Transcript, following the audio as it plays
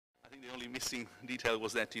The only missing detail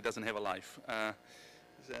was that he doesn't have a life.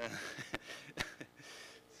 So,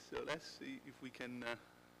 so let's see if we can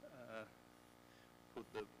put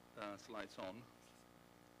the slides on,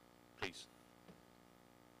 please.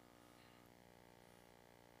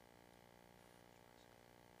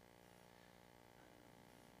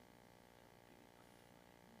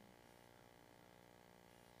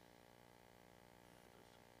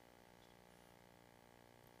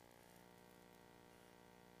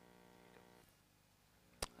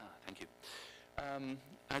 Thank you.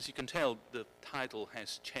 As you can tell, the title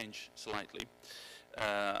has changed slightly,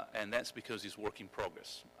 and that's because it's work in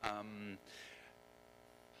progress. The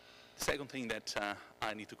second thing that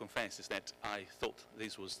I need to confess is that I thought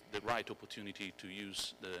this was the right opportunity to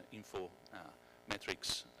use the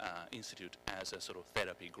Infometrics Institute as a sort of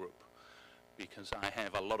therapy group, because I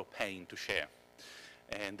have a lot of pain to share.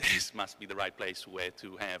 And this must be the right place where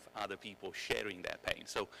to have other people sharing their pain.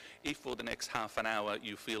 So if for the next half an hour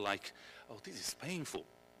you feel like, oh, this is painful,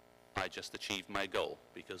 I just achieved my goal,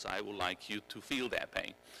 because I would like you to feel that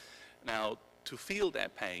pain. Now, to feel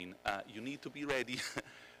that pain, you need to be ready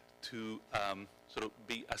to sort of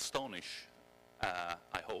be astonished,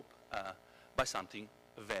 I hope, by something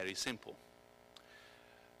very simple.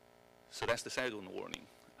 So that's the second warning.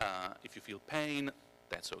 If you feel pain,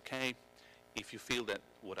 that's okay. If you feel that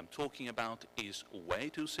what I'm talking about is way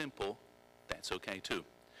too simple, that's okay too.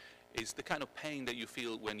 It's the kind of pain that you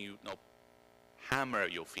feel when you hammer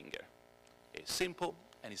your finger. It's simple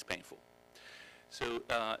and it's painful. So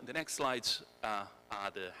the next slides are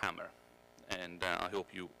the hammer, and I hope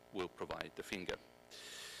you will provide the finger.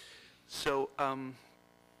 So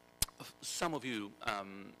some of you have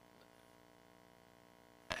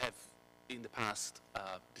in the past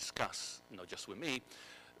discussed, not just with me,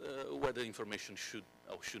 whether information should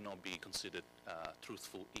or should not be considered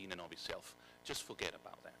truthful in and of itself. Just forget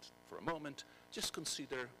about that for a moment. Just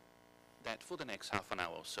consider that for the next half an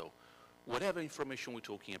hour or so, whatever information we're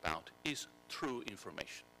talking about is true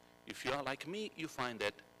information. If you are like me, you find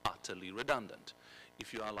that utterly redundant.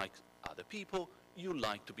 If you are like other people, you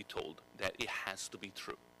like to be told that it has to be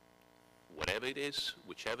true. Whatever it is,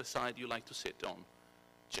 whichever side you like to sit on,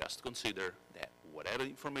 just consider that whatever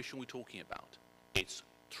information we're talking about, it's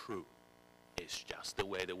true. It's just the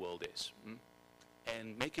way the world is.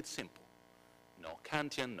 And make it simple. No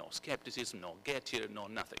Kantian, no skepticism, no get here, no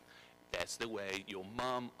nothing. That's the way your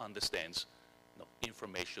mom understands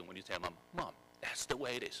information when you tell mom, Mom, that's the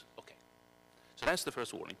way it is. Okay. So that's the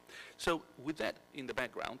first warning. So with that in the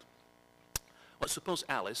background, well, suppose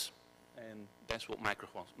Alice, and that's what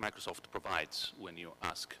Microsoft provides when you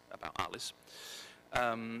ask about Alice.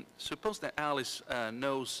 Suppose that Alice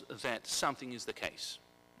knows that something is the case,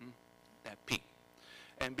 that P.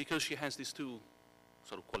 And because she has these two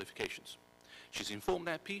sort of qualifications. She's informed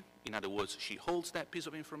that P, in other words, she holds that piece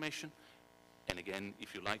of information. And again,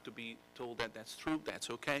 if you like to be told that that's true, that's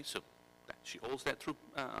okay. So that she holds that true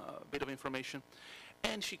bit of information.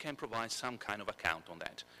 And she can provide some kind of account on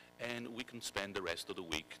that. And we can spend the rest of the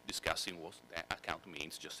week discussing what that account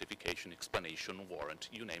means, justification, explanation, warrant,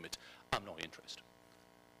 you name it. I'm not interested.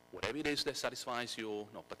 Whatever it is that satisfies your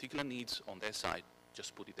particular needs on their side,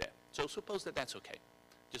 just put it there. So suppose that that's okay.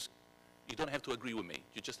 You don't have to agree with me.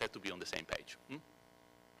 You just have to be on the same page.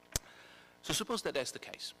 So suppose that that's the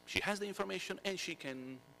case. She has the information and she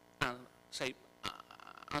can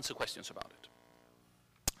answer questions about it.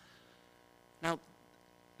 Now,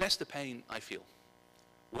 that's the pain I feel.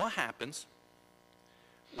 What happens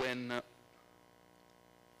when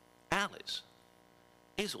Alice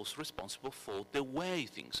is also responsible for the way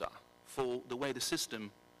things are, for the way the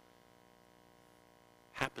system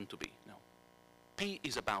happened to be? P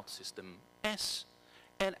is about system S,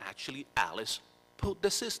 and actually Alice put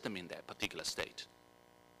the system in that particular state.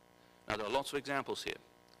 Now there are lots of examples here.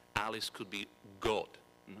 Alice could be God.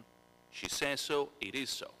 She says so, it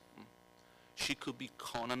is so. She could be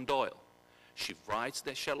Conan Doyle. She writes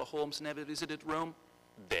that Sherlock Holmes never visited Rome,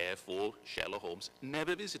 therefore Sherlock Holmes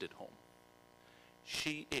never visited home.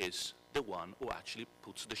 She is the one who actually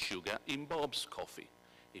puts the sugar in Bob's coffee.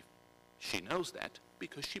 She knows that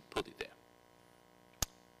because she put it there.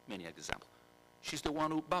 Many examples. She's the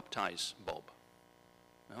one who baptized Bob.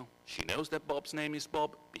 No, she knows that Bob's name is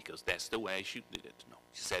Bob because that's the way she did it. No,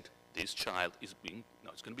 she said this child is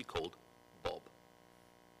it's going to be called Bob.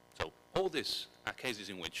 So all these are cases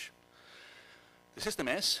in which the system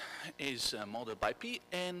S is modeled by P,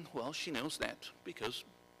 and well, she knows that because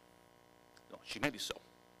she made it so.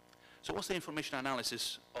 So what's the information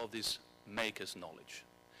analysis of this maker's knowledge?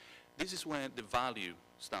 This is where the value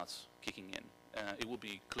starts kicking in. It will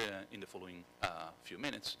be clear in the following few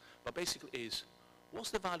minutes, but basically is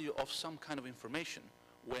what's the value of some kind of information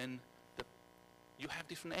when you have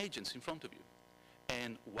different agents in front of you?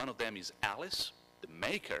 And one of them is Alice, the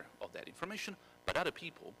maker of that information, but other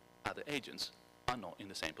people, other agents, are not in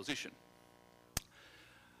the same position.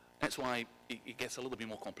 That's why it gets a little bit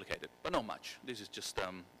more complicated, but not much. This is just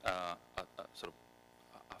a sort of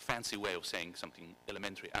a fancy way of saying something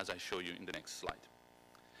elementary, as I show you in the next slide.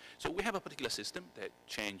 So we have a particular system that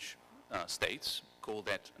change states, call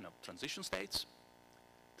that transition states.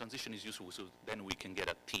 Transition is useful, so then we can get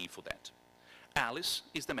a T for that. Alice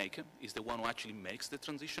is the maker, is the one who actually makes the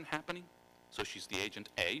transition happening. So she's the agent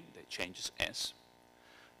A that changes S.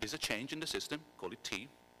 There's a change in the system, call it T,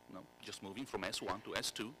 just moving from S1 to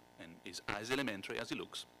S2, and is as elementary as it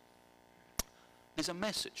looks. There's a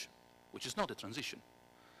message, which is not a transition.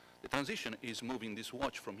 The transition is moving this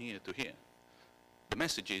watch from here to here. The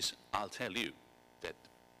message is, I'll tell you that,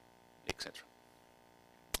 etc.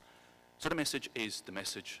 So the message is the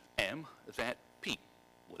message M that P,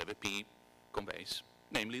 whatever P conveys,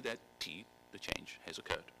 namely that T, the change, has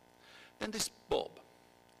occurred. Then there's Bob.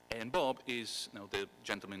 And Bob is, now the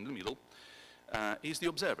gentleman in the middle, is the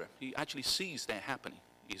observer. He actually sees that happening.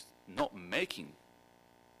 He's not making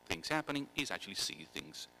things happening, he's actually sees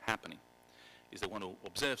things happening. He's the one who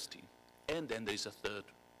observes T. And then there's a third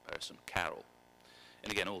person, Carol.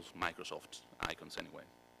 And again, all Microsoft icons anyway.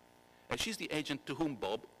 And she's the agent to whom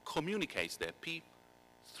Bob communicates their P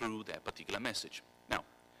through that particular message. Now,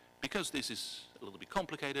 because this is a little bit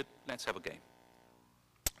complicated, let's have a game.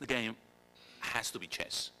 The game has to be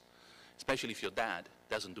chess, especially if your dad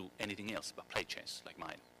doesn't do anything else but play chess, like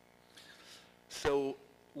mine. So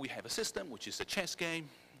we have a system, which is a chess game.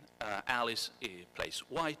 Alice plays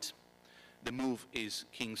white. The move is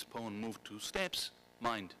king's pawn move 2 steps.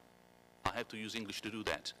 Mind, I have to use English to do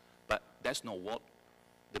that, but that's not what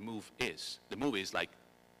the move is. The move is like,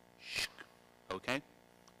 okay?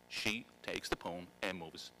 She takes the pawn and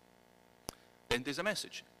moves. Then there's a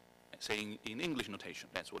message saying in English notation,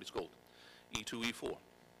 that's what it's called, E2, E4.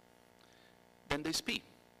 Then there's P,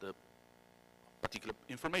 the particular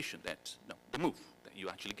information that, no, the move that you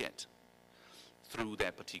actually get through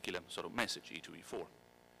that particular sort of message, E2, E4.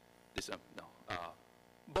 This,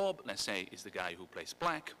 Bob, let's say, is the guy who plays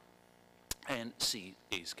black, and C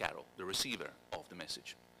is Carol, the receiver of the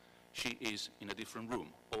message. She is in a different room,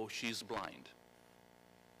 or she's blind.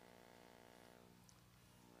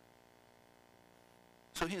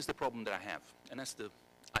 So here's the problem that I have, and that's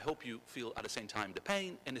I hope you feel at the same time the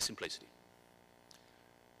pain and the simplicity.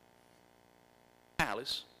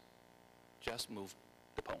 Alice just moved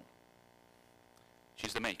the pawn.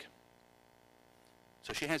 She's the maker.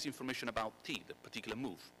 So she has information about T, the particular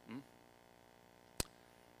move.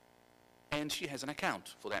 And she has an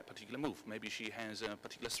account for that particular move. Maybe she has a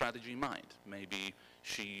particular strategy in mind. Maybe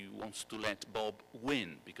she wants to let Bob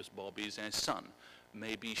win because Bob is her son.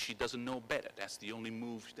 Maybe she doesn't know better. That's the only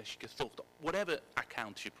move that she can thought of. Whatever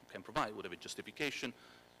account she can provide, whatever justification,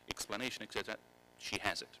 explanation, etc., she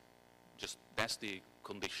has it. Just that's the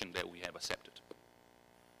condition that we have accepted.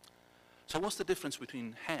 So what's the difference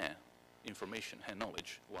between her information, her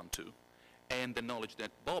knowledge, 1, 2, and the knowledge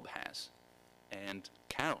that Bob has and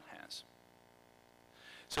Carol has?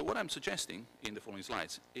 So what I'm suggesting in the following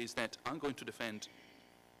slides is that I'm going to defend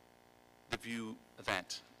the view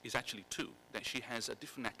that is actually 2, that she has a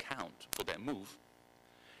different account for that move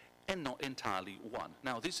and not entirely 1.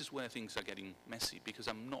 Now this is where things are getting messy because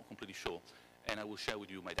I'm not completely sure, and I will share with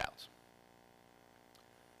you my doubts.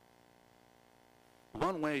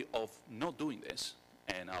 One way of not doing this,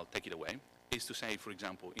 and I'll take it away, is to say, for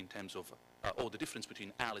example, in terms of, or the difference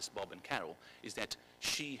between Alice, Bob, and Carol, is that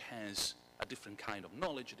she has a different kind of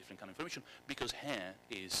knowledge, a different kind of information, because her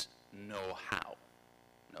is know-how.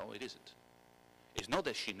 No, it isn't. It's not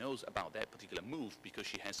that she knows about that particular move because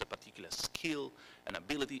she has a particular skill and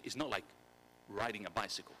ability. It's not like riding a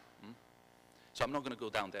bicycle. So I'm not going to go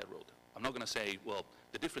down that road. I'm not going to say, well,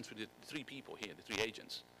 the difference between the 3 people here, the 3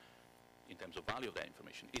 agents, in terms of value of that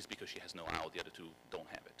information, is because she has know-how, the other 2 don't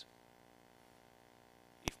have it.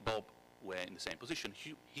 If Bob were in the same position,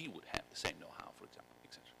 he would have the same know-how, for example,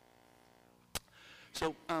 etc.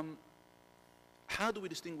 So how do we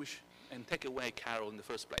distinguish and take away Carol in the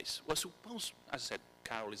first place? Well, suppose, as I said,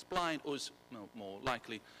 Carol is blind, or is more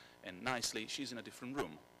likely and nicely, she's in a different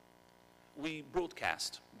room. We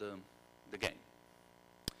broadcast the game.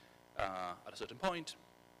 At a certain point,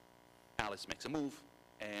 Alice makes a move,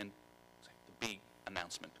 and the big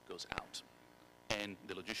announcement goes out. And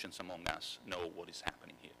the logicians among us know what is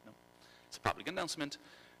happening here. No? It's a public announcement.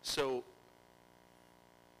 So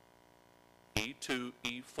E2,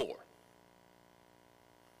 E4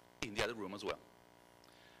 in the other room as well.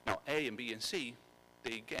 Now A and B and C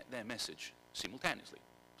they get their message simultaneously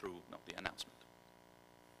through the announcement.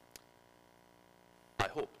 I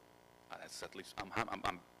hope. That's at least,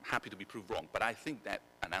 I'm happy to be proved wrong, but I think that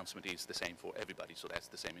announcement is the same for everybody, so that's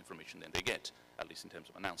the same information that they get, at least in terms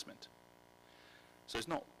of announcement. So it's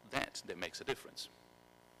not that makes a difference.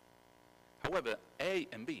 However, A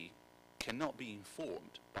and B cannot be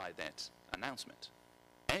informed by that announcement.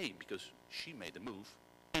 A, because she made the move,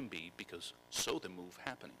 and B, because saw the move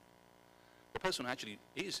happening. The person who actually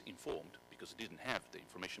is informed, because he didn't have the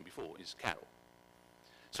information before, is Carol.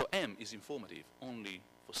 So M is informative only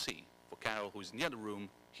for C. For Carol, who is in the other room,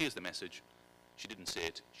 hears the message, she didn't see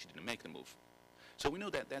it, she didn't make the move. So we know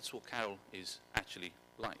that that's what Carol is actually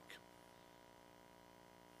like.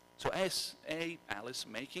 So as A, Alice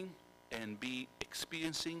making, and B,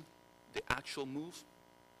 experiencing the actual move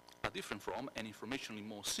are different from and informationally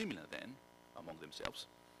more similar than, among themselves,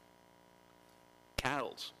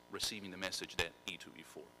 Carol's receiving the message that E2,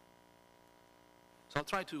 E4. So I'll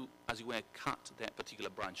try to, as it were, cut that particular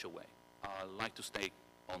branch away. I like to stay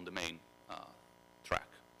on the main track,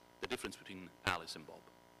 the difference between Alice and Bob.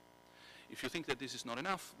 If you think that this is not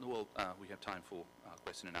enough, well, we have time for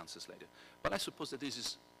question and answers later. But I suppose that this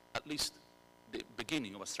is at least the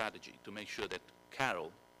beginning of a strategy to make sure that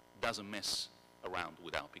Carol doesn't mess around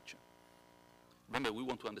with our picture. Remember, we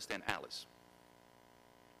want to understand Alice.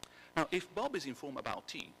 Now, if Bob is informed about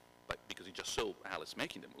T, because he just saw Alice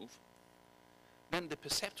making the move, then the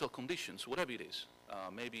perceptual conditions, whatever it is,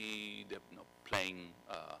 maybe they're playing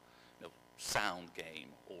sound game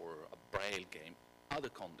or a braille game, other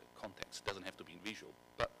context, doesn't have to be in visual,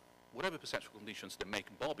 but whatever perceptual conditions that make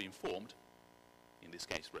Bob informed, in this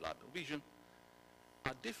case reliable vision,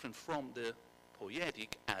 are different from the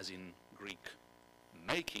poietic, as in Greek,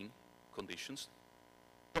 making conditions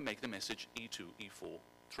that make the message E2, E4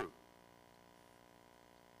 true.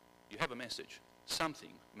 You have a message,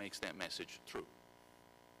 something makes that message true.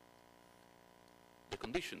 The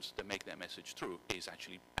conditions that make that message true is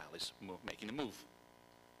actually Alice making the move.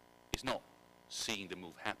 It's not seeing the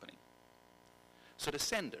move happening. So the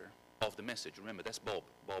sender of the message, remember that's Bob,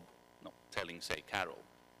 not telling, say, Carol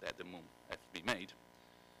that the move has to be made,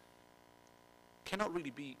 cannot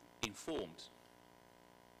really be informed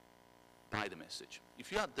by the message. If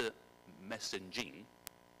you add the messaging,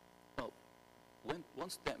 well,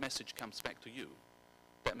 once that message comes back to you,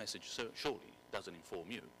 that message surely doesn't inform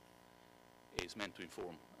you. It's meant to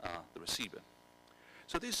inform the receiver.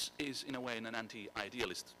 So this is, in a way, an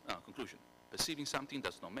anti-idealist conclusion. Perceiving something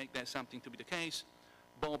does not make that something to be the case.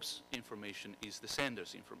 Bob's information is the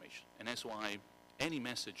sender's information. And that's why any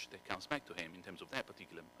message that comes back to him in terms of that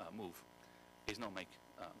particular move is not going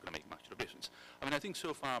to make much of a difference. I mean, I think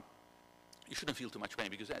so far you shouldn't feel too much pain,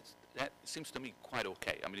 because that seems to me quite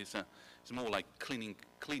okay. I mean, it's more like cleaning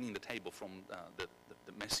the table from the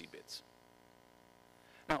messy bits.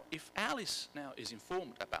 Now, if Alice now is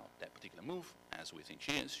informed about that particular move, as we think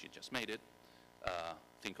she is, she just made it,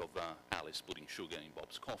 think of Alice putting sugar in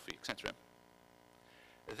Bob's coffee, etc.,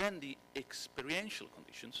 then the experiential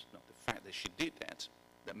conditions, the fact that she did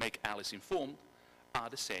that make Alice informed, are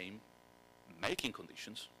the same making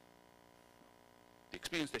conditions. The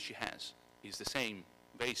experience that she has is the same,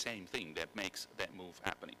 very same thing that makes that move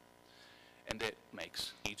happening, and that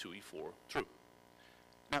makes E2, E4 true.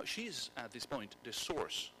 Now, she's, at this point, the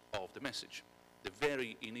source of the message, the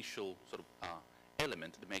very initial sort of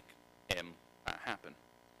element that make M happen.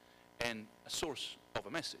 And a source of a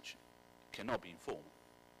message cannot be informed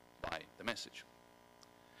by the message.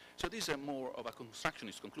 So this is more of a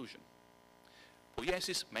constructionist conclusion.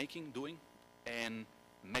 Poiesis, making, doing, and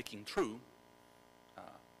making true,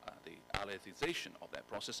 the alethization of that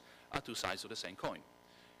process, are two sides of the same coin.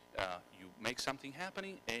 You make something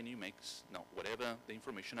happening, and you make whatever the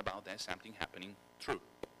information about that something happening true.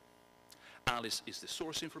 Alice is the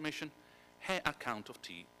source information. Her account of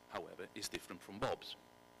T, however, is different from Bob's.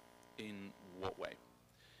 In what way?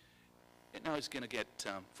 And now it's going to get,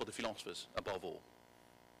 for the philosophers above all,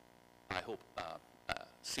 I hope,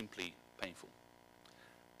 simply painful.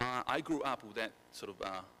 I grew up with that sort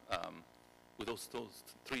of, with those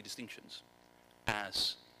three distinctions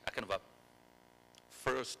as a kind of a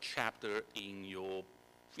first chapter in your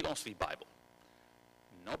philosophy Bible.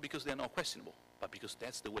 Not because they're not questionable, but because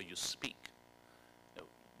that's the way you speak.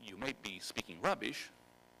 You may be speaking rubbish,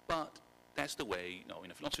 but that's the way,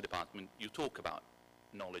 in a philosophy department, you talk about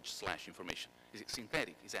knowledge / information. Is it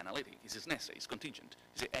synthetic? Is it analytic? Is it necessary? Is it contingent?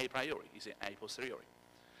 Is it a priori? Is it a posteriori?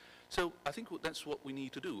 So I think that's what we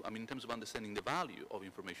need to do. I mean, in terms of understanding the value of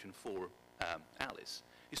information for Alice,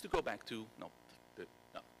 is to go back to the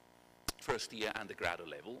first year undergraduate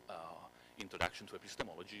level introduction to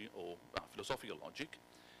epistemology or philosophical logic,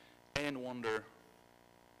 and wonder,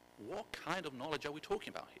 what kind of knowledge are we talking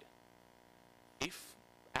about here? If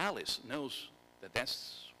Alice knows that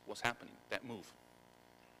that's what's happening, that move,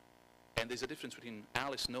 and there's a difference between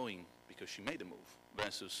Alice knowing because she made the move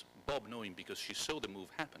versus Bob knowing because she saw the move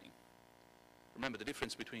happening. Remember, the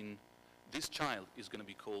difference between this child is going to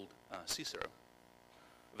be called Cicero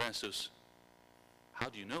versus how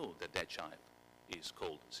do you know that that child is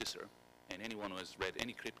called Cicero? And anyone who has read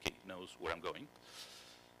any Kripke knows where I'm going.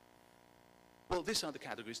 Well, these are the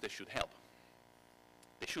categories that should help.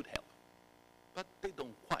 They should help, but they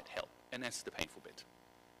don't quite help, and that's the painful bit.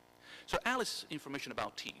 So Alice's information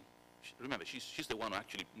about T, remember, she's the one who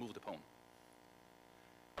actually moved the poem.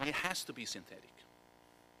 I mean, it has to be synthetic.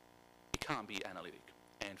 It can't be analytic.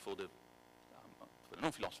 And for the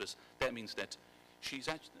non-philosophers, that means that she's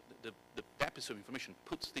actually, that piece of information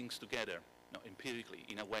puts things together empirically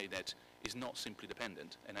in a way that is not simply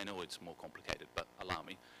dependent, and I know it's more complicated, but allow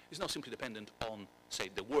me, it's not simply dependent on, say,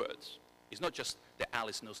 the words. It's not just that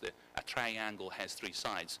Alice knows that a triangle has 3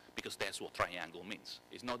 sides because that's what triangle means.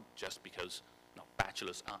 It's not just because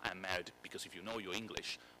bachelors are married because if you know your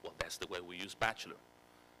English, well, that's the way we use bachelor.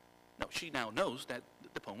 No, she now knows that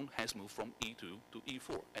the poem has moved from E2 to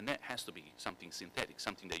E4, and that has to be something synthetic,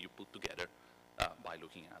 something that you put together by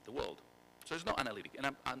looking at the world. So it's not analytic,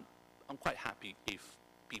 and I'm quite happy if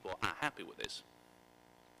people are happy with this.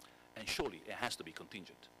 And surely it has to be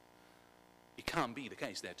contingent. It can't be the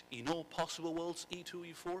case that in all possible worlds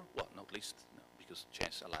E2, E4, well, not least, no, because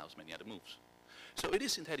chess allows many other moves. So it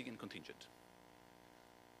is synthetic and contingent.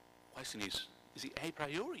 Question is it a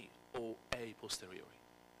priori or a posteriori?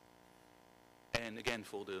 And again,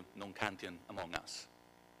 for the non-Kantian among us,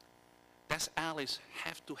 does Alice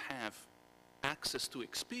have to have access to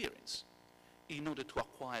experience in order to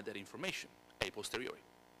acquire that information a posteriori?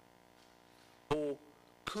 Or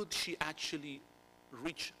could she actually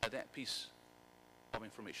reach that piece of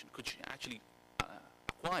information? Could she actually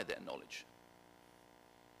acquire that knowledge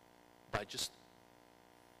by just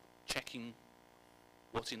checking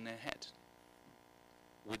what's in their head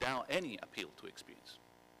without any appeal to experience?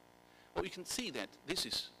 Well, you can see that this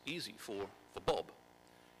is easy for Bob.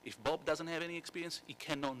 If Bob doesn't have any experience, he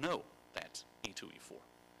cannot know that E2, E4.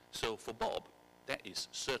 So for Bob, that is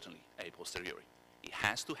certainly a posteriori. He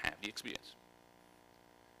has to have the experience.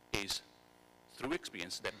 It's through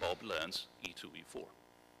experience that Bob learns E2, E4.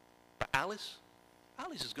 But Alice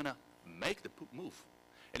is going to make the move.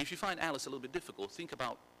 And if you find Alice a little bit difficult, think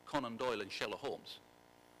about Conan Doyle and Sherlock Holmes.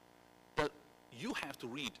 But you have to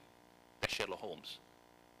read that Sherlock Holmes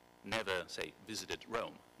never, say, visited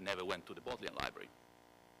Rome, never went to the Bodleian Library.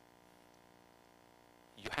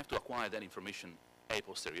 You have to acquire that information a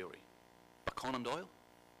posteriori. But Conan Doyle,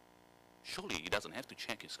 surely he doesn't have to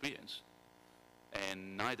check experience.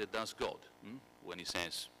 And neither does God, when he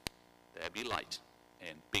says, there be light,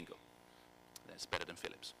 and bingo. That's better than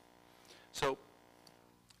Phillips. So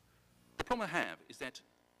the problem I have is that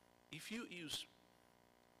if you use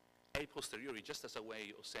a posteriori just as a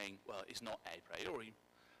way of saying, well, it's not a priori,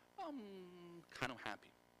 I'm kind of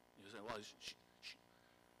happy. You say, well, it's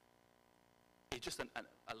just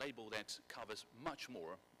a label that covers much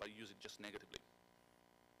more, but you use it just negatively.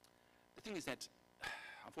 The thing is that,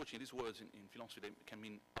 unfortunately, these words in philosophy, they can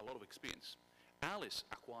mean a lot of experience. Alice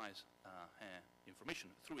acquires her information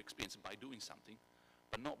through experience by doing something,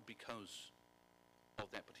 but not because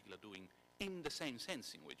of that particular doing in the same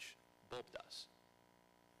sense in which Bob does.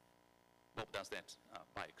 Bob does that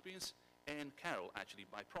by experience, and Carol actually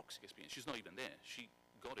by proxy experience. She's not even there. She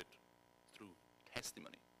got it through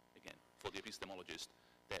testimony. Again, for the epistemologist,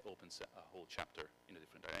 that opens a whole chapter in a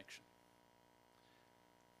different direction.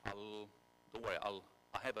 Don't worry, I'll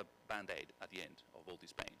have a band-aid at the end of all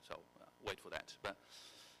this pain, so wait for that. But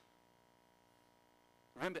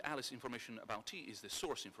remember, Alice's information about T is the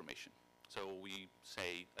source information. So we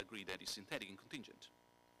agree that it's synthetic and contingent.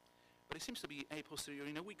 But it seems to be a posteriori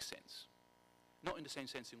in a weak sense, not in the same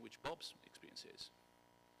sense in which Bob's experience is.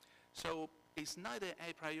 So it's neither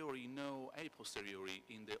a priori nor a posteriori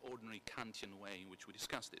in the ordinary Kantian way in which we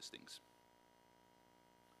discuss these things.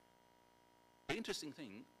 The interesting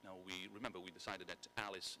thing, now we decided that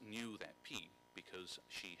Alice knew that P because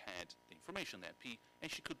she had the information that P, and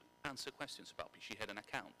she could answer questions about P. She had an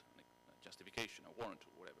account, a justification, a warrant,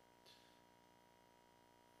 or whatever.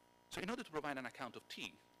 So in order to provide an account of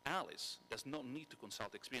T, Alice does not need to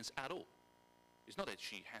consult experience at all. It's not that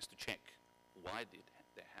she has to check why did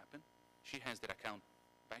that happen. She has that account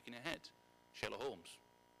back in her head. Sherlock Holmes,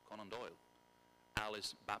 Conan Doyle,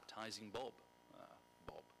 Alice baptizing Bob.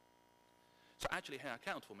 So actually her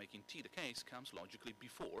account for making T the case comes logically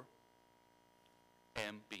before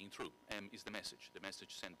M being true. M is the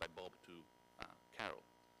message sent by Bob to Carol.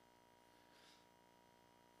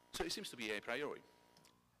 So it seems to be a priori.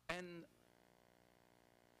 And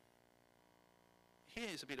here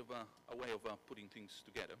is a bit of a way of putting things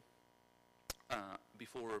together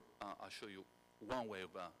before I'll show you one way of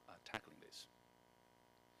tackling this.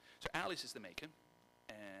 So Alice is the maker,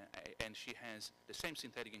 and she has the same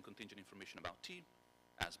synthetic and contingent information about T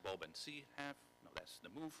as Bob and C have. No, that's the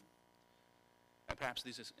move. And perhaps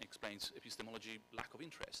this explains epistemology lack of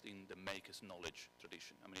interest in the maker's knowledge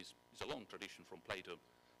tradition. I mean, it's a long tradition from Plato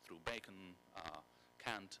through Bacon,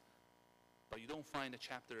 Kant, but you don't find a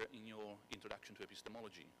chapter in your Introduction to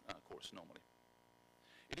Epistemology course normally.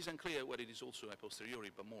 It is unclear whether it is also a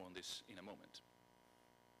posteriori, but more on this in a moment.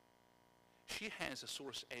 She has a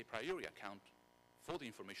source a priori account for the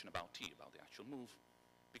information about T, about the actual move,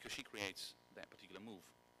 because she creates that particular move.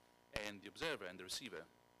 And the observer and the receiver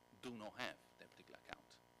do not have that particular account.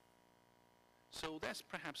 So that's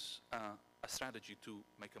perhaps a strategy to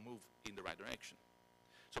make a move in the right direction.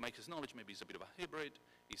 So maker's knowledge maybe is a bit of a hybrid,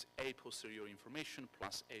 is a posteriori information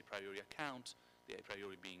plus a priori account, the a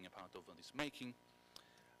priori being a part of this making.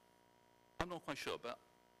 I'm not quite sure, but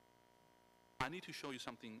I need to show you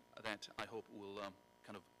something that I hope will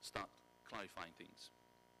kind of start clarifying things.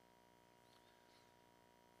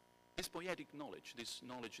 This poietic knowledge, this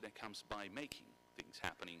knowledge that comes by making things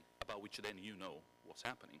happening, about which then you know what's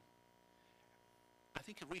happening, I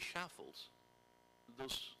think it reshuffles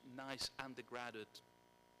those nice undergraduate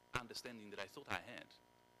understanding that I thought I had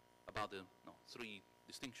about the three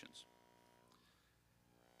distinctions.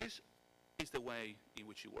 This is the way in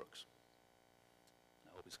which it works. I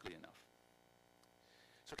hope it's clear enough.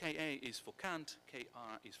 So Ka is for Kant, Kr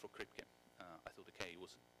is for Kripke. I thought the K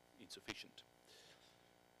was insufficient.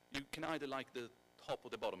 You can either like the top or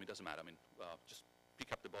the bottom, it doesn't matter. I mean, just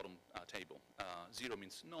pick up the bottom table. 0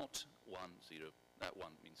 means not, 1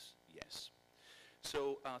 means yes.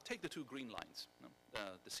 So take the two green lines,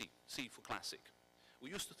 the C for classic. We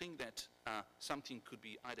used to think that something could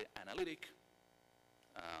be either analytic,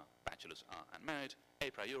 bachelors are unmarried, a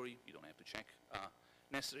priori, you don't have to check,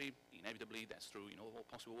 necessary, inevitably, that's true in all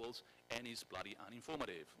possible worlds, and is bloody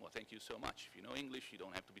uninformative. Well, thank you so much. If you know English, you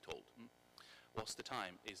don't have to be told. What's the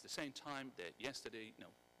time? Is the same time that yesterday,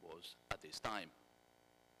 was at this time.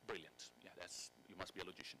 Brilliant. Yeah, you must be a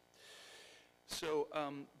logician. So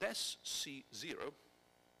that's C0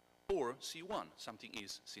 or C1. Something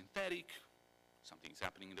is synthetic, something is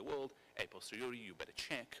happening in the world, a posteriori, you better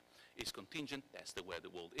check. It's contingent, that's the way the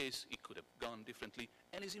world is, it could have gone differently,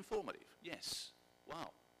 and is informative. Yes,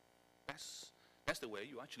 wow, that's the way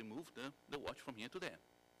you actually move the watch from here to there,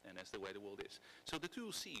 and that's the way the world is. So the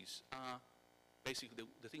two C's are basically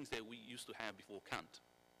the things that we used to have before Kant.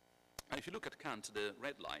 And if you look at Kant, the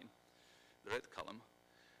red line, the red column,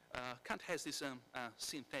 Kant has this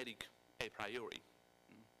synthetic a priori,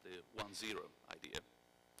 the 1-0 idea.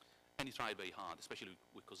 And he tried very hard, especially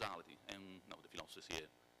with causality. And the philosophers here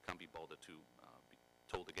can't be bothered to be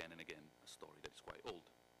told again and again a story that is quite old.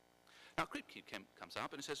 Now Kripke comes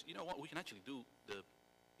up and says, you know what, we can actually do the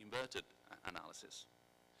inverted analysis.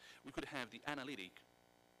 We could have the analytic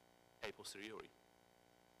a posteriori.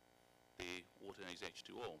 The water is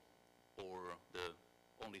H2O, or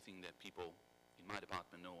the only thing that people in my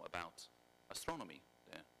department know about astronomy,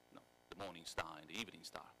 the morning star and the evening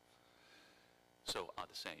star, so are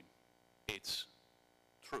the same. It's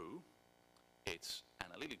true, it's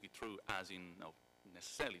analytically true, as in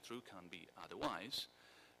necessarily true, can't be otherwise,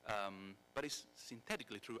 but it's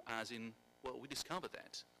synthetically true as in, well, we discovered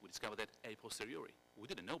that. We discovered that a posteriori. We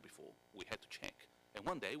didn't know before, we had to check. And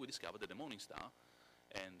one day we discovered that the morning star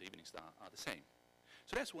and the evening star are the same.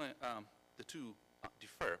 So that's where the two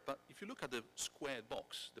differ. But if you look at the squared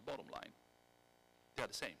box, the bottom line, they are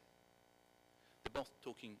the same. They're both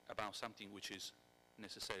talking about something which is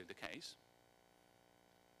necessarily the case,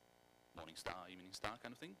 morning star, evening star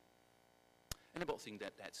kind of thing. And they both think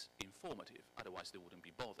that that's informative, otherwise they wouldn't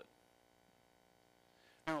be bothered.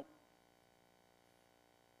 Now,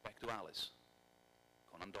 back to Alice,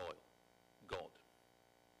 Conan Doyle, God,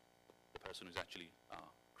 the person who's actually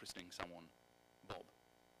christening someone Bob.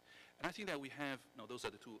 And I think that we have, those are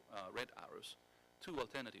the two red arrows, two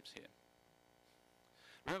alternatives here.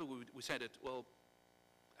 Remember we said that, well,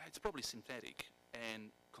 it's probably synthetic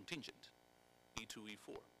and contingent, E2,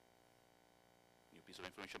 E4. New piece of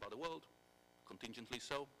information about the world, contingently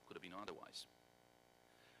so, could have been otherwise.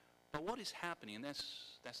 But what is happening, and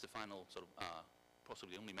that's the final sort of,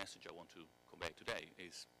 possibly the only message I want to convey today,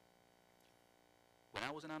 is when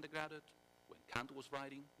I was an undergraduate, when Kant was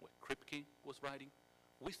writing, when Kripke was writing,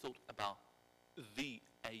 we thought about the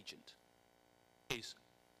agent is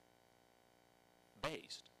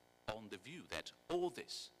based on the view that all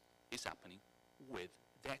this is happening with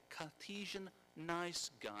that Cartesian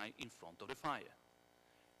nice guy in front of the fire.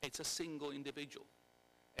 It's a single individual.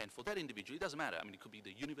 And for that individual, it doesn't matter. I mean, it could be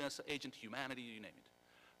the universal agent, humanity, you name it.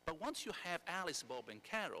 But once you have Alice, Bob, and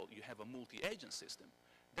Carol, you have a multi-agent system.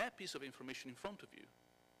 That piece of information in front of you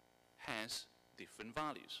has different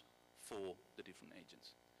values for the different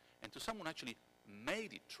agents. And to someone who actually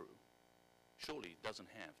made it true, surely it doesn't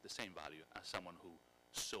have the same value as someone who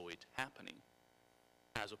saw it happening,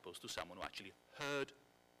 as opposed to someone who actually heard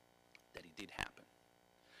that it did happen.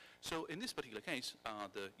 So in this particular case,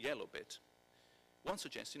 the yellow bit, one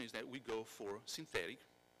suggestion is that we go for synthetic,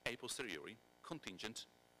 a posteriori, contingent,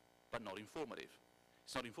 but not informative.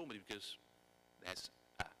 It's not informative because that's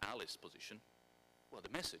Alice's position. Well,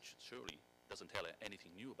 the message surely doesn't tell her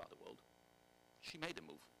anything new about the world. She made the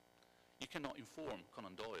move. You cannot inform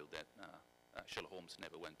Conan Doyle that Sherlock Holmes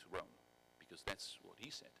never went to Rome, because that's what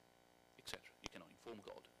he said, etc. You cannot inform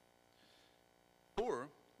God. Or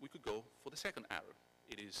we could go for the second arrow.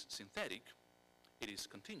 It is synthetic, it is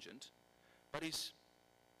contingent, but it's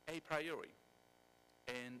a priori,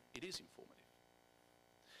 and it is informative.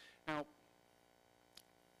 Now,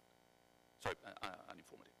 sorry,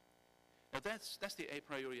 uninformative. Now that's the a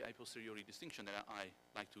priori, a posteriori distinction that I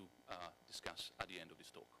like to discuss at the end of this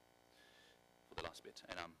talk for the last bit,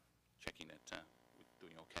 and I'm checking that we're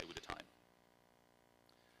doing okay with the time.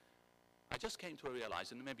 I just came to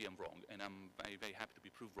realize, and maybe I'm wrong, and I'm very, very happy to be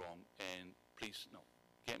proved wrong, and please, no,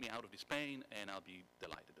 get me out of this pain, and I'll be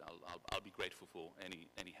delighted. I'll be grateful for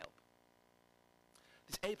any help.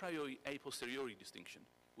 This a priori, a posteriori distinction,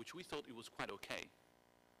 which we thought it was quite okay,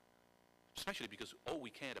 especially because all we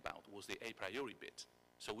cared about was the a priori bit,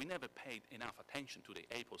 so we never paid enough attention to the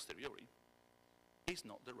a posteriori, is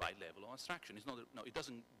not the right level of abstraction. It's not no, it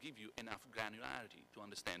doesn't give you enough granularity to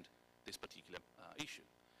understand this particular issue.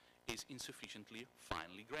 It's insufficiently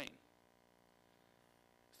finely grained.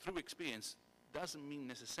 Through experience doesn't mean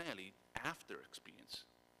necessarily after experience.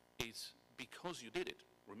 It's because you did it.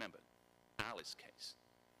 Remember, Alice's case.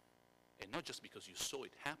 And not just because you saw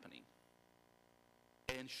it happening.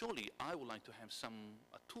 And surely I would like to have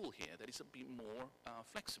a tool here that is a bit more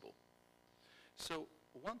flexible. So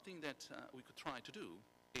one thing that we could try to do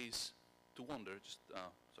is to wonder,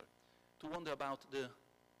 to wonder about the,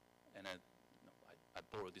 and I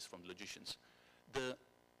borrowed this from the logicians, the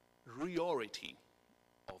priority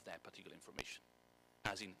of that particular information,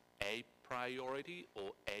 as in a priority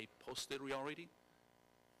or a posteriority.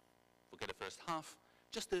 Forget the first half,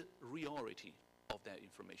 just the priority of that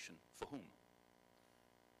information for whom?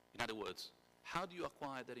 In other words, how do you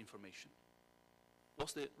acquire that information?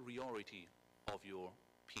 What's the priority of your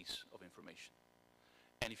piece of information?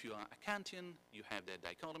 And if you are a Kantian, you have that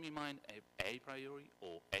dichotomy in mind, a priori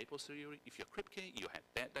or a posteriori. If you're Kripke, you have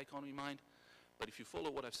that dichotomy in mind. But if you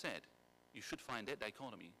follow what I've said, you should find that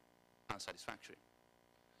dichotomy unsatisfactory.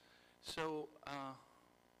 So I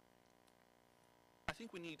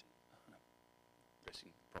think we need, addressing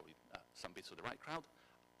probably some bits of the right crowd,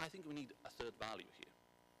 I think we need a third value here.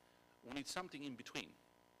 We need something in between.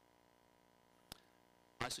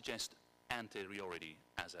 I suggest anteriority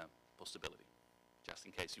as a possibility, just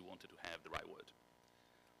in case you wanted to have the right word.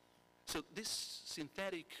 So this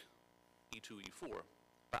synthetic E2, E4,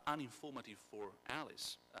 but uninformative for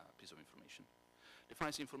Alice piece of information,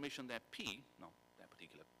 defines information that P, that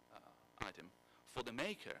particular item, for the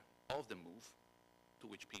maker of the move to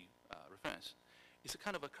which P refers, is a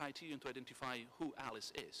kind of a criterion to identify who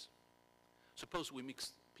Alice is. Suppose we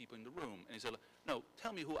mix people in the room and he said, no,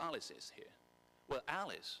 tell me who Alice is here. Well,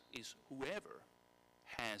 Alice is whoever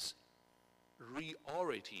has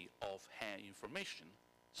priority of her information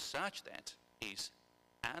such that its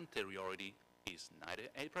anteriority is neither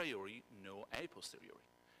a priori nor a posteriori.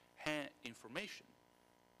 Her information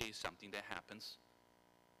is something that happens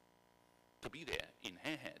to be there in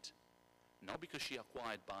her head, not because she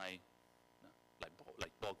acquired by,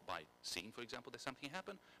 like Bog by seeing, for example, that something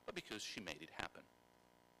happened, but because she made it happen.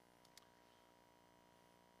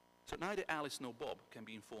 So neither Alice nor Bob can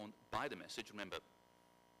be informed by the message. Remember,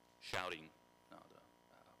 shouting, the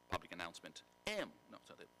public announcement,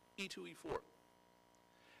 so the E2, E4.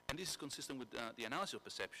 And this is consistent with the analysis of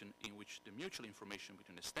perception in which the mutual information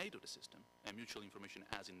between the state of the system, and mutual information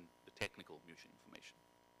as in the technical mutual information,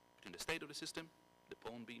 between the state of the system, the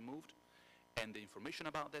pawn being moved, and the information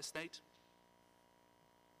about that state,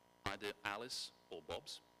 either Alice or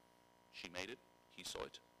Bob's, she made it, he saw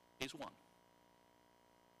it, is one.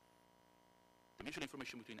 The mutual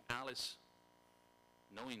information between Alice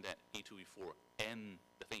knowing that E2, E4 and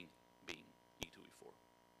the thing being E2, E4.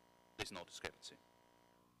 there's no discrepancy.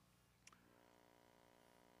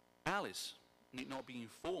 Alice need not be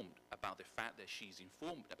informed about the fact that she's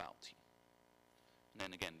informed about T. And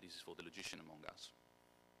then again, this is for the logician among us.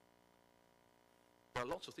 There are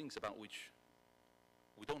lots of things about which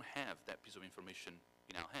we don't have that piece of information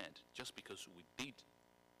in our head just because we did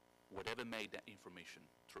whatever made that information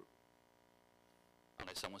true.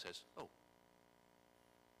 Unless someone says, oh,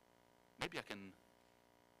 maybe I can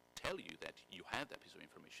tell you that you have that piece of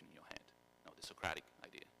information in your head. No, the Socratic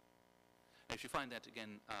idea. And if you find that,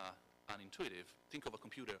 again, unintuitive, think of a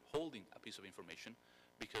computer holding a piece of information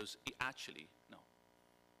because it actually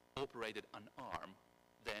operated an arm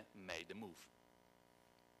that made the move.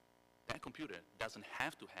 That computer doesn't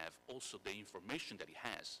have to have also the information that it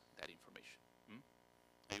has, that information.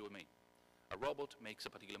 Are you with me? A robot makes a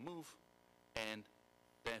particular move and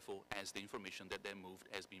therefore has the information that that move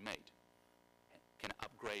has been made, can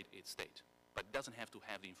upgrade its state. But it doesn't have to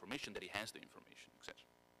have the information that it has the information, etc.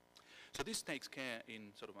 So this takes care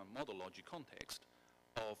in sort of a model logic context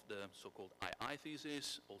of the so-called II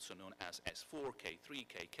thesis, also known as S4, K3,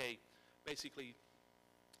 KK. Basically,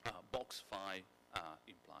 box phi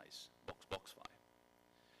implies box phi.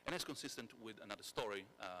 And that's consistent with another story,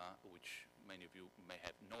 which many of you may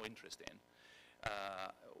have no interest in,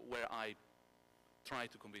 where I try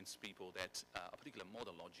to convince people that a particular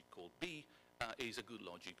model logic called B is a good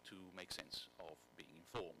logic to make sense of being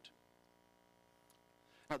informed.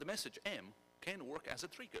 Now, the message M can work as a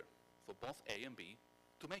trigger for both A and B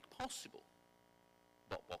to make possible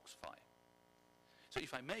box phi. So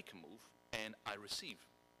if I make a move and I receive,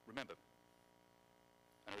 remember,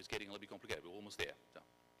 I know it's getting a little bit complicated, we're almost there, so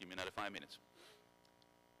give me another 5 minutes.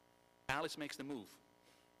 Alice makes the move.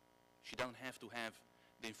 She doesn't have to have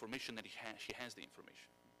the information that she has the information.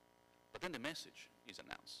 But then the message is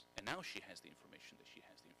announced, and now she has the information that she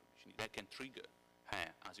has the information. That can trigger her,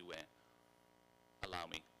 as it were, allow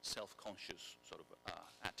me, self-conscious sort of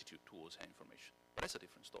attitude towards her information. But that's a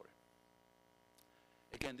different story.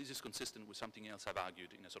 Again, this is consistent with something else I've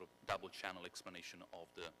argued in a sort of double-channel explanation of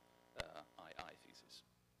the II thesis.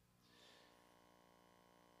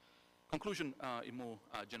 Conclusion in more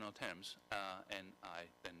general terms, and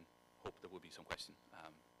I then hope there will be some questions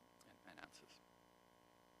and answers.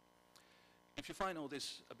 If you find all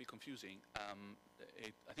this a bit confusing,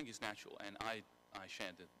 I think it's natural, and I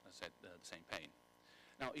shared, as I said, the same pain.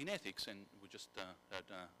 Now, in ethics, and we just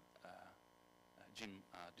heard Jim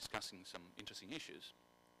discussing some interesting issues,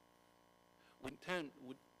 we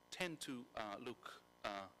tend to look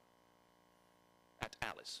at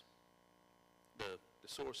Alice, the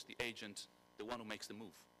source, the agent, the one who makes the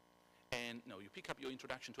move. And you pick up your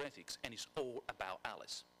introduction to ethics, and it's all about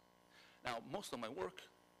Alice. Now, most of my work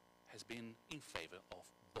has been in favor of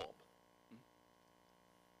Bob,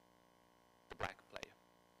 the black player,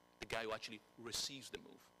 the guy who actually receives the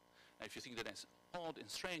move. Now, if you think that that's odd and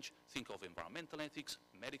strange, think of environmental ethics,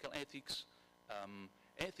 medical ethics,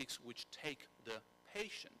 ethics which take the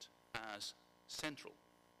patient as central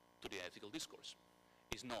to the ethical discourse.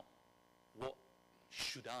 It's not what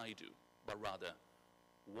should I do, but rather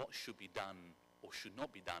what should be done or should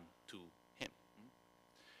not be done to him.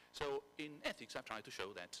 So in ethics, I've tried to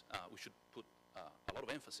show that we should put a lot of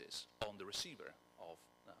emphasis on the receiver of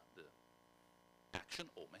the action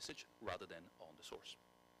or message rather than on the source.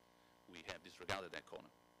 We have disregarded that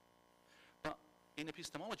corner. But in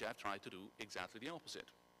epistemology, I've tried to do exactly the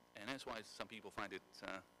opposite. And that's why some people find it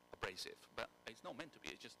abrasive. But it's not meant to be.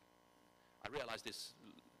 It's just, I realized this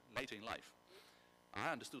later in life.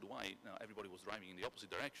 I understood why everybody was driving in the opposite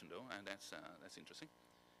direction, though, and that's interesting.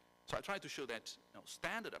 So I tried to show that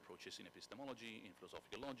standard approaches in epistemology, in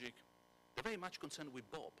philosophical logic, they're very much concerned with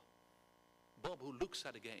Bob. Bob who looks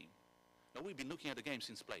at a game. Now, we've been looking at the game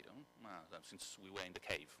since Plato, since we were in the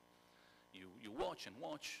cave. You watch and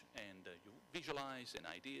watch, and you visualize and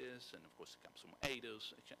ideas, and of course it comes from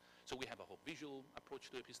Eidos. So we have a whole visual approach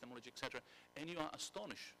to epistemology, etc. And you are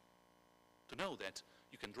astonished to know that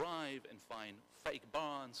you can drive and find fake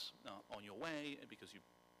barns on your way because you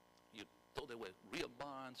thought they were real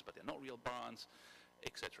barns, but they're not real barns,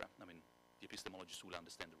 etc. I mean, the epistemologists will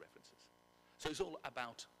understand the references. So it's all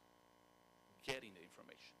about getting the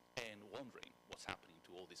information and wondering what's happening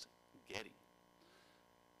to all this getting.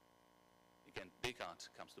 Again, Descartes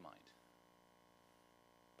comes to mind.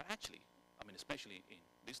 But actually, I mean, especially in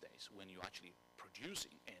these days, when you're actually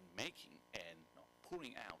producing and making and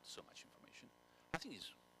pouring out so much information, I think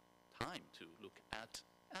it's time to look at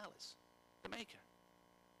Alice, the maker.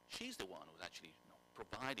 She's the one who's actually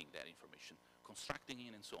providing that information, constructing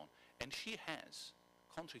it and so on. And she has,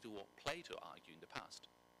 contrary to what Plato argued in the past,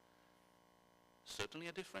 certainly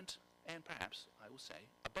a different and perhaps, I would say,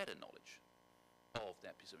 a better knowledge of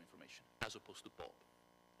that piece of information, as opposed to Bob,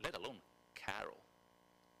 let alone Carol.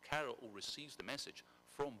 Carol, who receives the message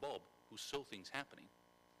from Bob, who saw things happening,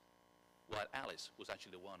 while Alice was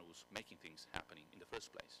actually the one who was making things happening in the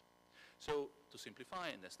first place. So to simplify,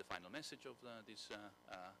 and that's the final message of this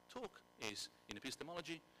talk, is in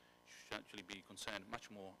epistemology, you should actually be concerned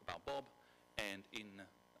much more about Bob, and in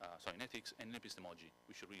ethics, and in epistemology,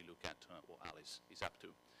 we should really look at what Alice is up to,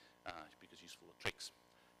 because she's full of tricks.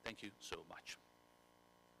 Thank you so much.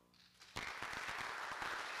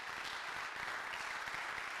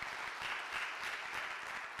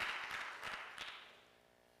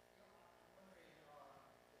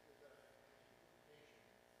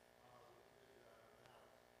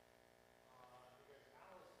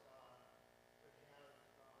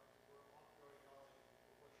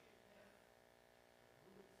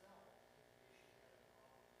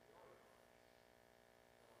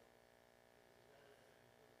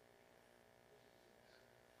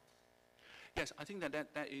 Yes, I think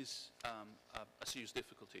that is a serious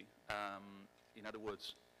difficulty. In other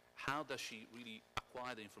words, how does she really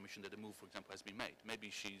acquire the information that the move, for example, has been made?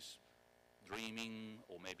 Maybe she's dreaming,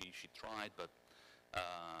 or maybe she tried, but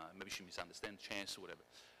maybe she misunderstands chess or whatever.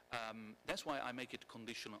 That's why I make it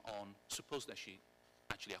conditional on, suppose that she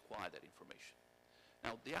actually acquired that information.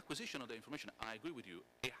 Now, the acquisition of the information, I agree with you,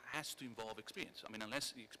 it has to involve experience. I mean,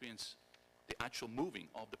 unless the experience, the actual moving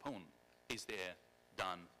of the pawn is there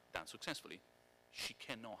done successfully, she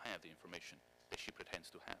cannot have the information that she pretends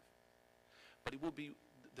to have. But it will be,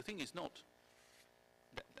 the thing is not,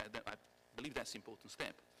 that I believe that's the important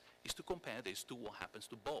step, is to compare this to what happens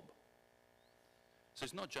to Bob. So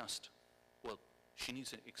it's not just, well, she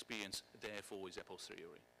needs an experience, therefore is a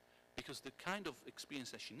posteriori. Because the kind of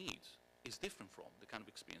experience that she needs is different from the kind of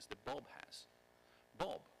experience that Bob has.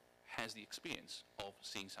 Bob has the experience of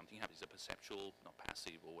seeing something happen. It's a perceptual, not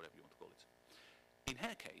passive, or whatever you want to call it. In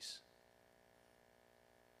her case,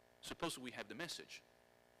 suppose we have the message,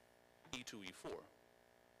 E2, E4.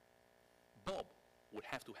 Bob would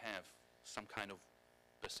have to have some kind of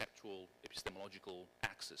perceptual, epistemological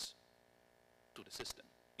access to the system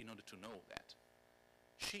in order to know that.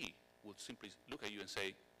 She would simply look at you and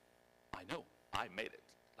say, I know, I made it.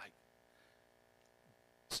 Like,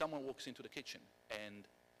 someone walks into the kitchen and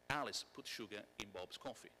Alice puts sugar in Bob's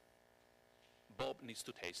coffee. Bob needs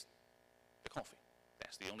to taste the coffee.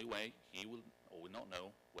 That's the only way he will or will not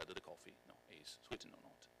know whether the coffee is sweetened or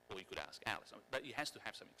not. Or he could ask Alice. But he has to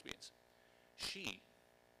have some experience. She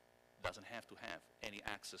doesn't have to have any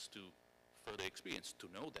access to further experience to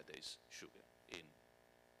know that there's sugar in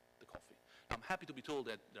the coffee. I'm happy to be told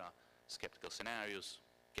that there are skeptical scenarios,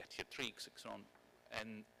 get your tricks, and so on.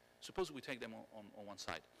 And suppose we take them on one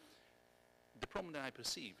side. The problem that I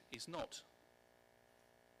perceive is not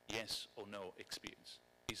yes or no experience.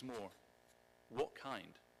 It's more what kind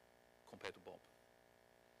compared to Bob.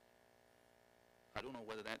 I don't know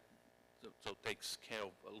whether that so takes care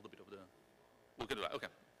of a little bit of the. We'll get to that. Okay.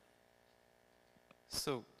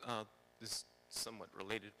 So this is somewhat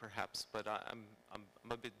related, perhaps, but I'm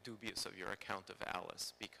a bit dubious of your account of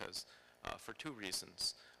Alice because for two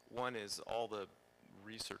reasons. One is all the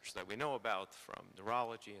research that we know about from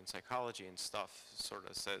neurology and psychology and stuff sort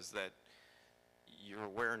of says that your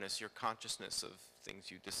awareness, your consciousness of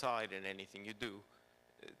things you decide and anything you do,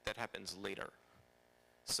 that happens later.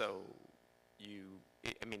 So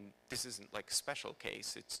I mean, this isn't like a special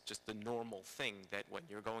case, it's just the normal thing that when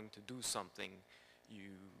you're going to do something,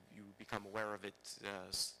 you become aware of it,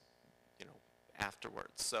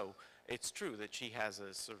 afterwards. So it's true that she has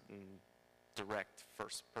a certain direct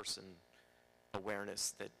first-person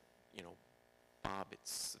awareness that, Bob,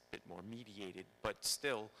 it's a bit more mediated, but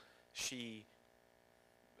still, she,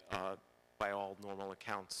 by all normal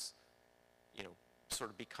accounts, sort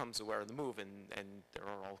of becomes aware of the move, and there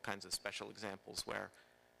are all kinds of special examples where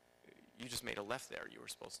you just made a left there, you were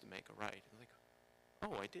supposed to make a right. And like,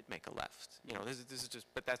 oh, I did make a left. This is just,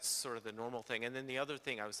 but that's sort of the normal thing. And then the other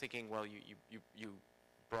thing I was thinking, well, you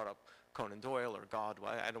brought up Conan Doyle or God.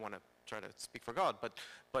 Well, I don't want to try to speak for God,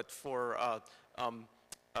 but for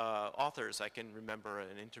authors, I can remember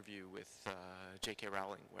an interview with J.K.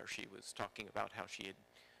 Rowling where she was talking about how she had,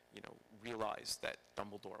 realized that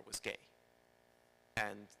Dumbledore was gay.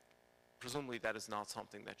 And presumably that is not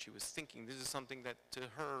something that she was thinking. This is something that to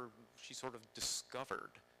her she sort of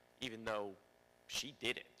discovered, even though she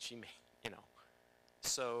did it. She made,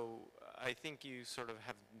 So I think you sort of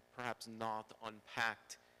have perhaps not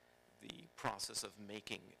unpacked the process of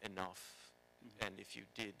making enough. Mm-hmm. And if you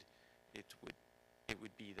did, it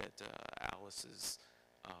would be that Alice's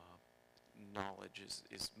knowledge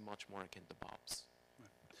is much more akin to Bob's. Right.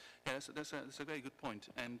 Yeah, that's a very good point,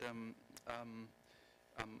 and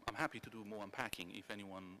I'm happy to do more unpacking if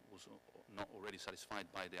anyone was not already satisfied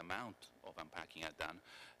by the amount of unpacking I've done.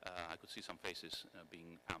 I could see some faces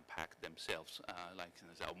being unpacked themselves, like,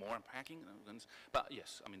 oh, more unpacking? But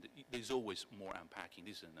yes, I mean, there's always more unpacking.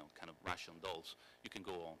 These are kind of Russian dolls. You can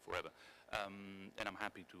go on forever. And I'm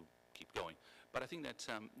happy to keep going. But I think that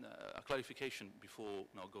a clarification before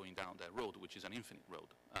going down that road, which is an infinite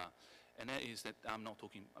road, and that is that I'm not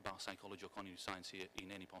talking about psychology or cognitive science here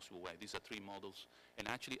in any possible way. These are three models, and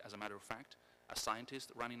actually, as a matter of fact, a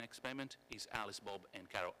scientist running an experiment is Alice, Bob, and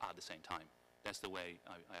Carol at the same time. That's the way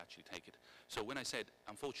I actually take it. So when I said,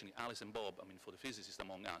 unfortunately, Alice and Bob, I mean, for the physicists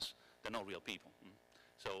among us, they're not real people.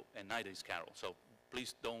 So, and neither is Carol. So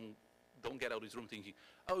please don't get out of this room thinking,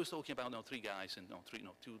 oh, I was talking about three guys and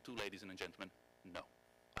two ladies and a gentleman. No,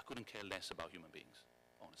 I couldn't care less about human beings,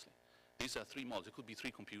 honestly. These are three models. It could be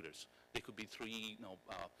three computers. They could be three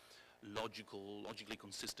logically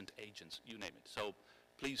consistent agents, you name it. So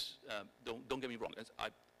please don't get me wrong.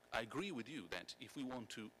 I agree with you that if we want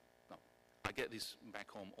to, I get this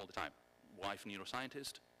back home all the time. Wife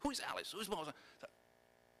neuroscientist, who is Alice? Who is Bob?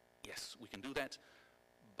 Yes, we can do that.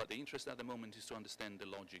 But the interest at the moment is to understand the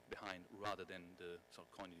logic behind rather than the sort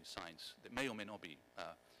of cognitive science that may or may not be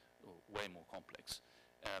way more complex.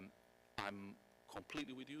 I'm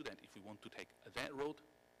completely with you that if we want to take that road,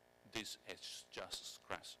 this has just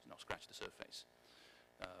scratched the surface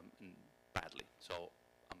badly. So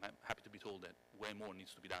I'm happy to be told that way more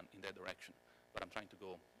needs to be done in that direction. But I'm trying to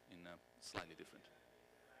go in slightly different.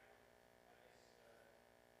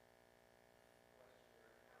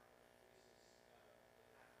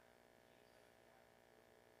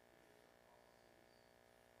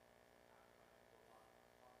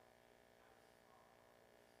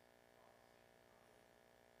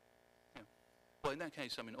 Well, in that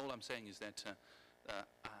case, I mean, all I'm saying is that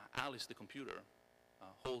Alice, the computer,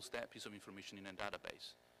 holds that piece of information in a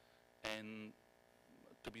database. And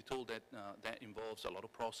to be told that that involves a lot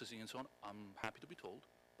of processing and so on, I'm happy to be told,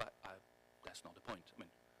 but that's not the point. I mean,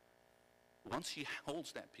 once she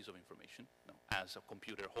holds that piece of information, as a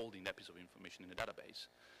computer holding that piece of information in a database,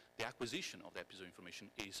 the acquisition of that piece of information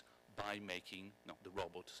is by making the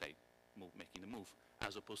robot, say, making the move,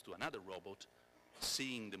 as opposed to another robot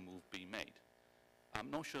seeing the move being made. I'm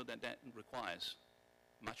not sure that that requires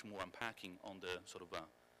much more unpacking on the sort of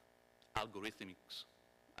algorithmic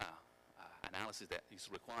analysis that is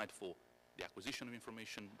required for the acquisition of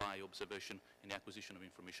information by observation and the acquisition of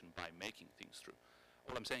information by making things through.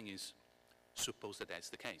 All I'm saying is, suppose that that's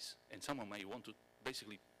the case, and someone may want to,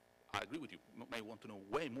 basically, I agree with you, may want to know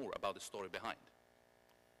way more about the story behind.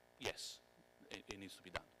 Yes, it needs to be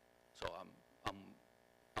done. So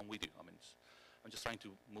I'm with you. I mean, I'm just trying to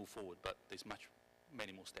move forward, but there's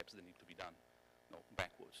many more steps that need to be done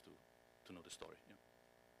backwards to know the story. Yeah.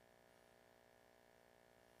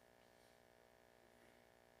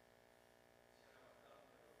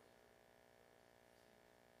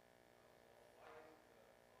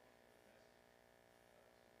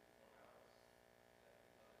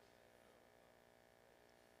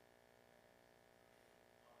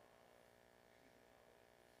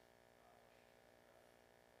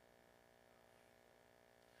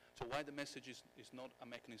 So why the message is not a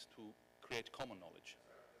mechanism to create common knowledge?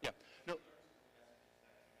 Yeah. No.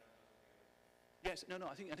 Yes. No.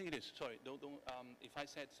 I think it is. Sorry. Don't. If I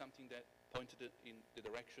said something that pointed in the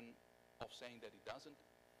direction of saying that it doesn't,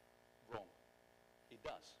 wrong. It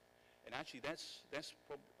does. And actually, I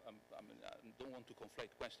don't want to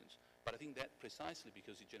conflate questions, but I think that precisely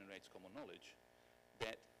because it generates common knowledge,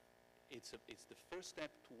 that it's the first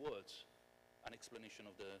step towards an explanation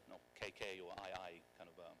of the KK or II kind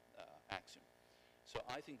of axiom. So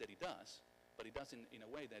I think that it does, but it does in a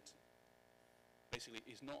way that basically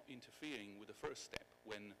is not interfering with the first step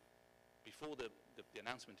when, before the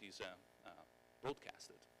announcement is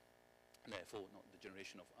broadcasted, and therefore the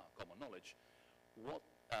generation of common knowledge, what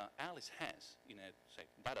Alice has in a, say,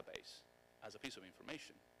 database as a piece of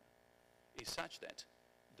information is such that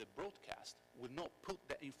the broadcast will not put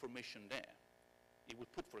that information there. It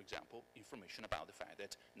would put, for example, information about the fact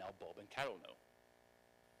that now Bob and Carol know.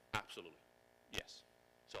 Absolutely, yes.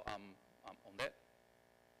 So on that,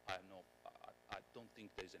 I don't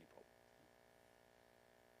think there's any problem.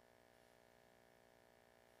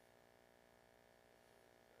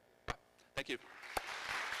 Thank you.